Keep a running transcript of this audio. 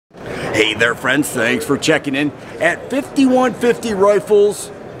Hey there, friends. Thanks for checking in at 51Fifty Rifles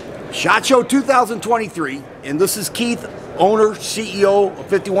SHOT Show 2023. And this is Keith, owner, CEO of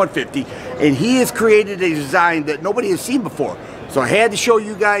 51Fifty. And he has created a design that nobody has seen before. So I had to show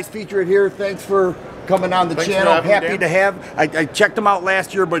you guys, feature it here. Thanks for coming on the channel. Happy to have. I checked him out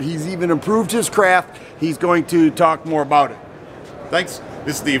last year, but he's even improved his craft. He's going to talk more about it. Thanks.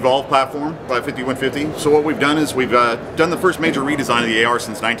 This is the Evolve platform by 51Fifty. So what we've done is we've done the first major redesign of the AR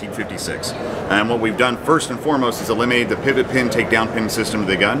since 1956. And what we've done first and foremost is eliminated the pivot pin, takedown pin system of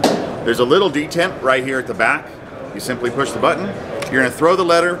the gun. There's a little detent right here at the back. You simply push the button. You're going to throw the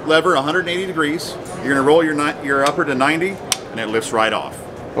lever 180 degrees. You're going to roll your upper to 90, and it lifts right off.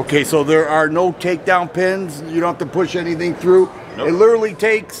 Okay, so there are no takedown pins. You don't have to push anything through. Nope. It literally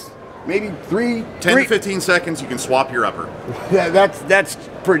takes maybe 10 to 15 seconds. You can swap your upper. Yeah, that's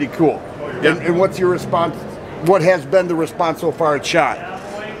pretty cool. Yeah. And what's your response? What has been the response so far at SHOT?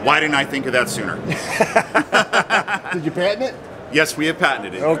 Why didn't I think of that sooner? Did you patent it? Yes, we have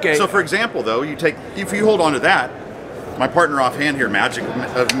patented it. Okay. So for example, though, if you hold on to that, my partner offhand here, Magic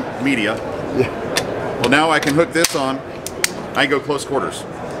of Media. Yeah. Well, now I can hook this on. I go close quarters.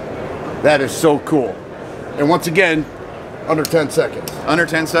 That is so cool. And once again, under 10 seconds. Under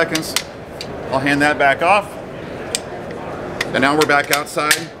 10 seconds. I'll hand that back off. And now we're back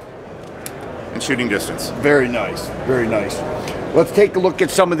outside and shooting distance. Very nice, very nice. Let's take a look at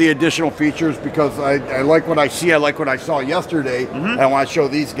some of the additional features because I like what I see. I like what I saw yesterday. And I want to show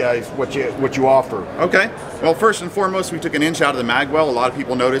these guys what you offer. Okay. Well, first and foremost, we took an inch out of the mag well. A lot of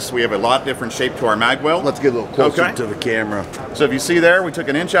people notice we have a lot different shape to our mag well. Let's get a little closer to the camera. So if you see there, we took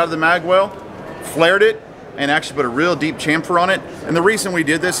an inch out of the mag well, flared it, and actually put a real deep chamfer on it. And the reason we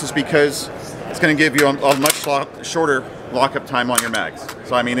did this is because it's going to give you a much shorter lockup time on your mags.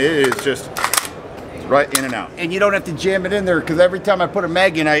 So I mean, it is just right in and out. And you don't have to jam it in there because every time I put a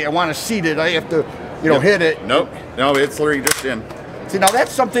mag in, I want to seat it. I have to, hit it. Nope. No, it's literally just in. See, now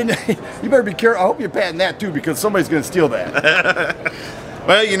that's something you better be careful. I hope you're patenting that too because somebody's going to steal that.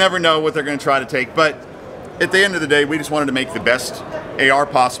 Well, you never know what they're going to try to take, but at the end of the day, we just wanted to make the best AR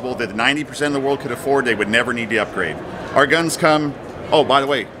possible that 90% of the world could afford. They would never need to upgrade. Our guns come, oh, by the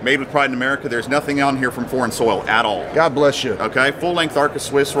way, made with pride in America. There's nothing on here from foreign soil at all. God bless you. Okay, full-length Arca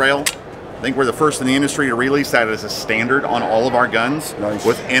Swiss rail. I think we're the first in the industry to release that as a standard on all of our guns. Nice.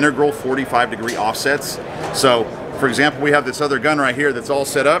 With integral 45-degree offsets. So, for example, we have this other gun right here that's all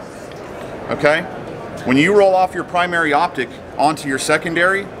set up. Okay, when you roll off your primary optic onto your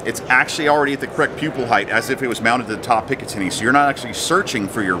secondary, it's actually already at the correct pupil height as if it was mounted to the top Picatinny. So you're not actually searching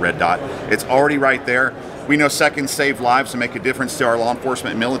for your red dot. It's already right there. We know seconds save lives and make a difference to our law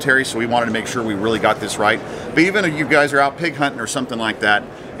enforcement and military, so we wanted to make sure we really got this right. But even if you guys are out pig hunting or something like that,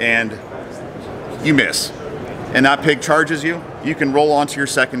 and you miss, and that pig charges you, you can roll onto your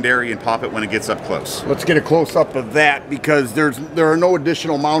secondary and pop it when it gets up close. Let's get a close-up of that because there are no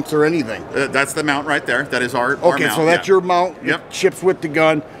additional mounts or anything. That's the mount right there. That is our okay, mount. So that's your mount. Yep. It ships with the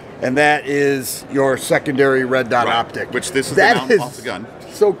gun, and that is your secondary red dot optic. Which this is the mount off the gun.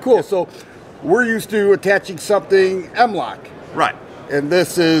 So cool. Yeah. So we're used to attaching something M-lock. Right. And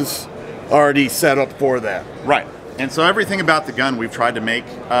this is already set up for that. Right. And so everything about the gun we've tried to make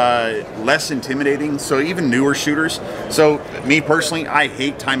less intimidating, so even newer shooters. So me personally, I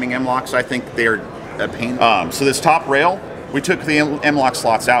hate timing M-locks. I think they're a pain. So this top rail, we took the M-lock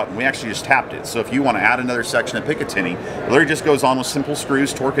slots out and we actually just tapped it. So if you want to add another section of Picatinny, it literally just goes on with simple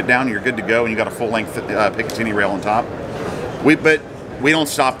screws, torque it down, and you're good to go, and you got a full-length Picatinny rail on top. But we don't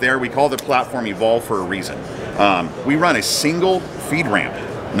stop there. We call the platform Evolve for a reason. We run a single feed ramp,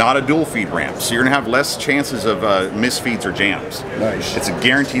 not a dual feed ramp, so you're gonna have less chances of misfeeds or jams. Nice. It's a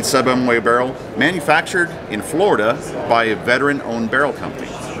guaranteed sub-MOA barrel, manufactured in Florida by a veteran-owned barrel company,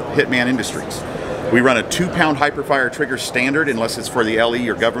 Hitman Industries. We run a 2-pound Hyperfire trigger standard, unless it's for the LE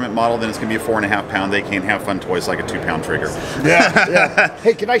or government model, then it's gonna be a 4.5 pound. They can't have fun toys like a 2-pound trigger. Yeah, yeah.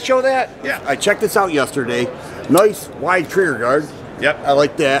 Hey, can I show that? Yeah. I checked this out yesterday. Nice wide trigger guard. Yep. I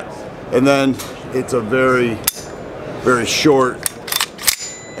like that. And then it's a very, very short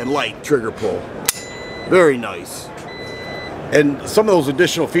and light trigger pull. Very nice. And some of those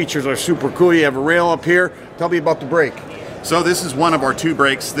additional features are super cool. You have a rail up here. Tell me about the brake. So this is one of our 2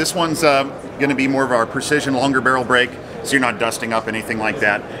 brakes. This one's going to be more of our precision longer barrel brake, so you're not dusting up anything like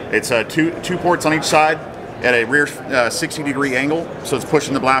that. It's two ports on each side at a rear 60-degree angle, so it's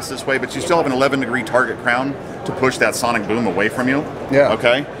pushing the blast this way, but you still have an 11-degree target crown to push that sonic boom away from you. Yeah.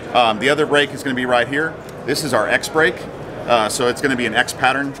 Okay. The other brake is going to be right here. This is our X brake, so it's going to be an X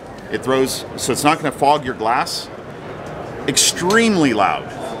pattern. It throws, so it's not going to fog your glass. Extremely loud.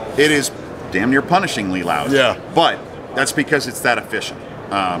 It is damn near punishingly loud. Yeah. But that's because it's that efficient.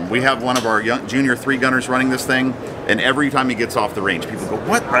 We have one of our young junior 3 gunners running this thing, and every time he gets off the range, people go,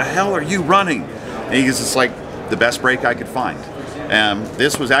 "What the hell are you running?" And he's just like, "The best brake I could find."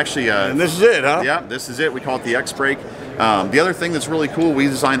 This was actually and this is it, huh? Yeah, this is it. We call it the X brake. The other thing that's really cool, we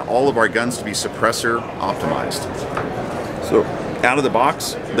design all of our guns to be suppressor optimized. So out of the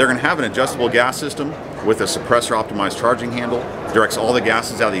box, they're going to have an adjustable gas system with a suppressor optimized charging handle, directs all the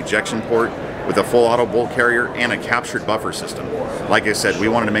gases out of the ejection port with a full auto bolt carrier and a captured buffer system. Like I said, we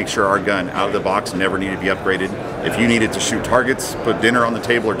wanted to make sure our gun out of the box never needed to be upgraded. If you needed to shoot targets, put dinner on the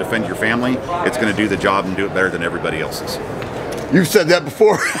table, or defend your family, it's going to do the job and do it better than everybody else's. You've said that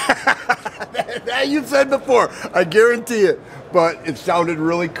before. You've said before, I guarantee it. But it sounded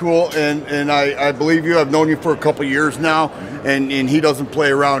really cool, and I believe you. I've known you for a couple years now, and he doesn't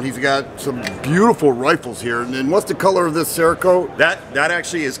play around. He's got some beautiful rifles here. And then what's the color of this Cerakote? That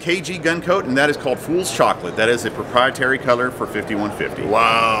actually is KG gun coat, and that is called Fool's Chocolate. That is a proprietary color for 5150.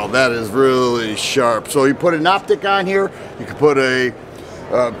 Wow, that is really sharp. So you put an optic on here. You can put a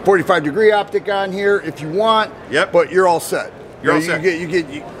 45-degree optic on here if you want. Yep. But you're all set. You're all set. You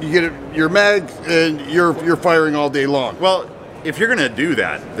get your mags, and you're firing all day long. Well, if you're going to do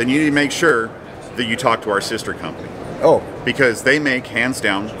that, then you need to make sure that you talk to our sister company. Oh. Because they make, hands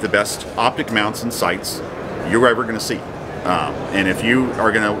down, the best optic mounts and sights you're ever going to see. And if you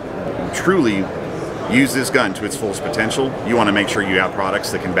are going to truly use this gun to its fullest potential, you want to make sure you have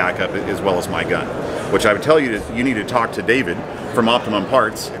products that can back up it as well as my gun. Which I would tell you that you need to talk to David from Optimum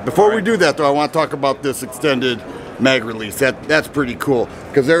Parts. Before we do that, though, I want to talk about this extended mag release. That's pretty cool.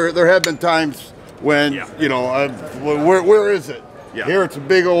 Because there have been times when, you know, where is it? Yeah. Here it's a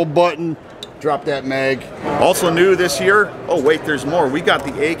big old button. Drop that mag. Also new this year, oh wait, there's more. We got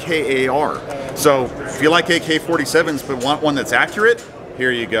the AKAR. So if you like AK-47s but want one that's accurate, here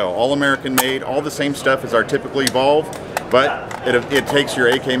you go. All American made, all the same stuff as our typical Evolve, but it takes your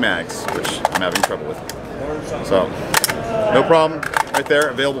AK mags, which I'm having trouble with. So, no problem. Right there,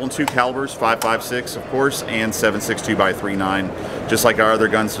 available in 2 calibers, 5.56 of course, and 7.62 by 3.9. Just like our other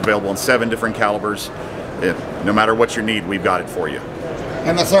guns, available in 7 different calibers. No matter what you need, we've got it for you.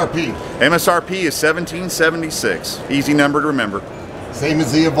 MSRP? MSRP is $1776. Easy number to remember. Same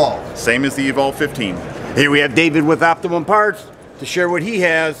as the Evolve. Same as the Evolve 15. Here we have David with Optimum Parts to share what he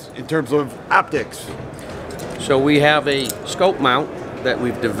has in terms of optics. So we have a scope mount that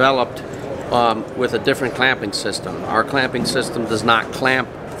we've developed with a different clamping system. Our clamping system does not clamp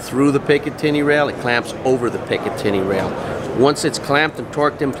through the Picatinny rail, it clamps over the Picatinny rail. Once it's clamped and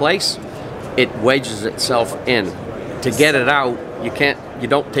torqued in place, it wedges itself in. To get it out, you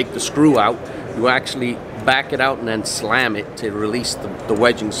don't take the screw out, you actually back it out and then slam it to release the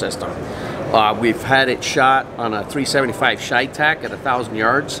wedging system. We've had it shot on a 375 Shi-Tac at 1,000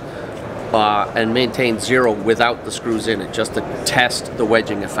 yards and maintained 0 without the screws in it, just to test the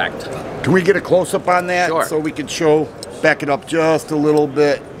wedging effect. Can we get a close-up on that? Sure. So we can back it up just a little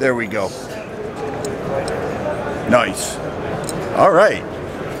bit. There we go. Nice. All right.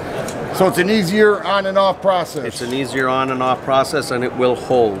 So it's an easier on and off process. It's an easier on and off process, and it will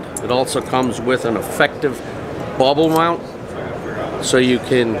hold. It also comes with an effective bubble mount, so you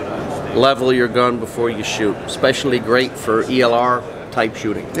can level your gun before you shoot. Especially great for ELR type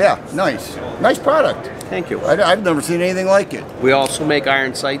shooting. Yeah, nice. Nice product. Thank you. I've never seen anything like it. We also make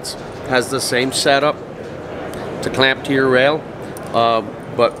iron sights. Has the same setup to clamp to your rail,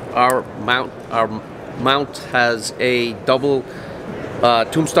 but our mount has a double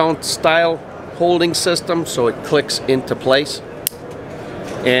tombstone style holding system, so it clicks into place,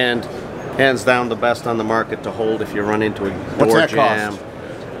 and hands down the best on the market to hold if you run into a door What's that jam. cost?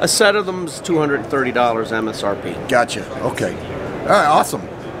 A set of them is $230 MSRP. Gotcha. Okay. All right. Awesome.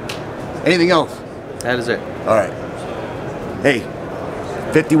 Anything else? That is it. All right. Hey,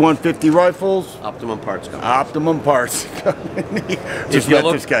 5150 rifles. Optimum Parts Company. Optimum Parts. If you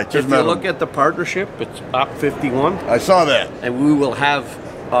look at the partnership, it's Op51. I saw that. And we will have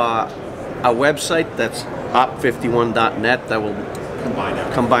a website that's op51.net that will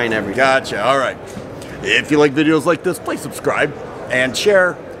combine everything. Gotcha. All right. If you like videos like this, please subscribe and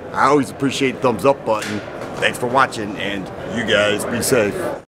share. I always appreciate the thumbs up button. Thanks for watching, and you guys be safe.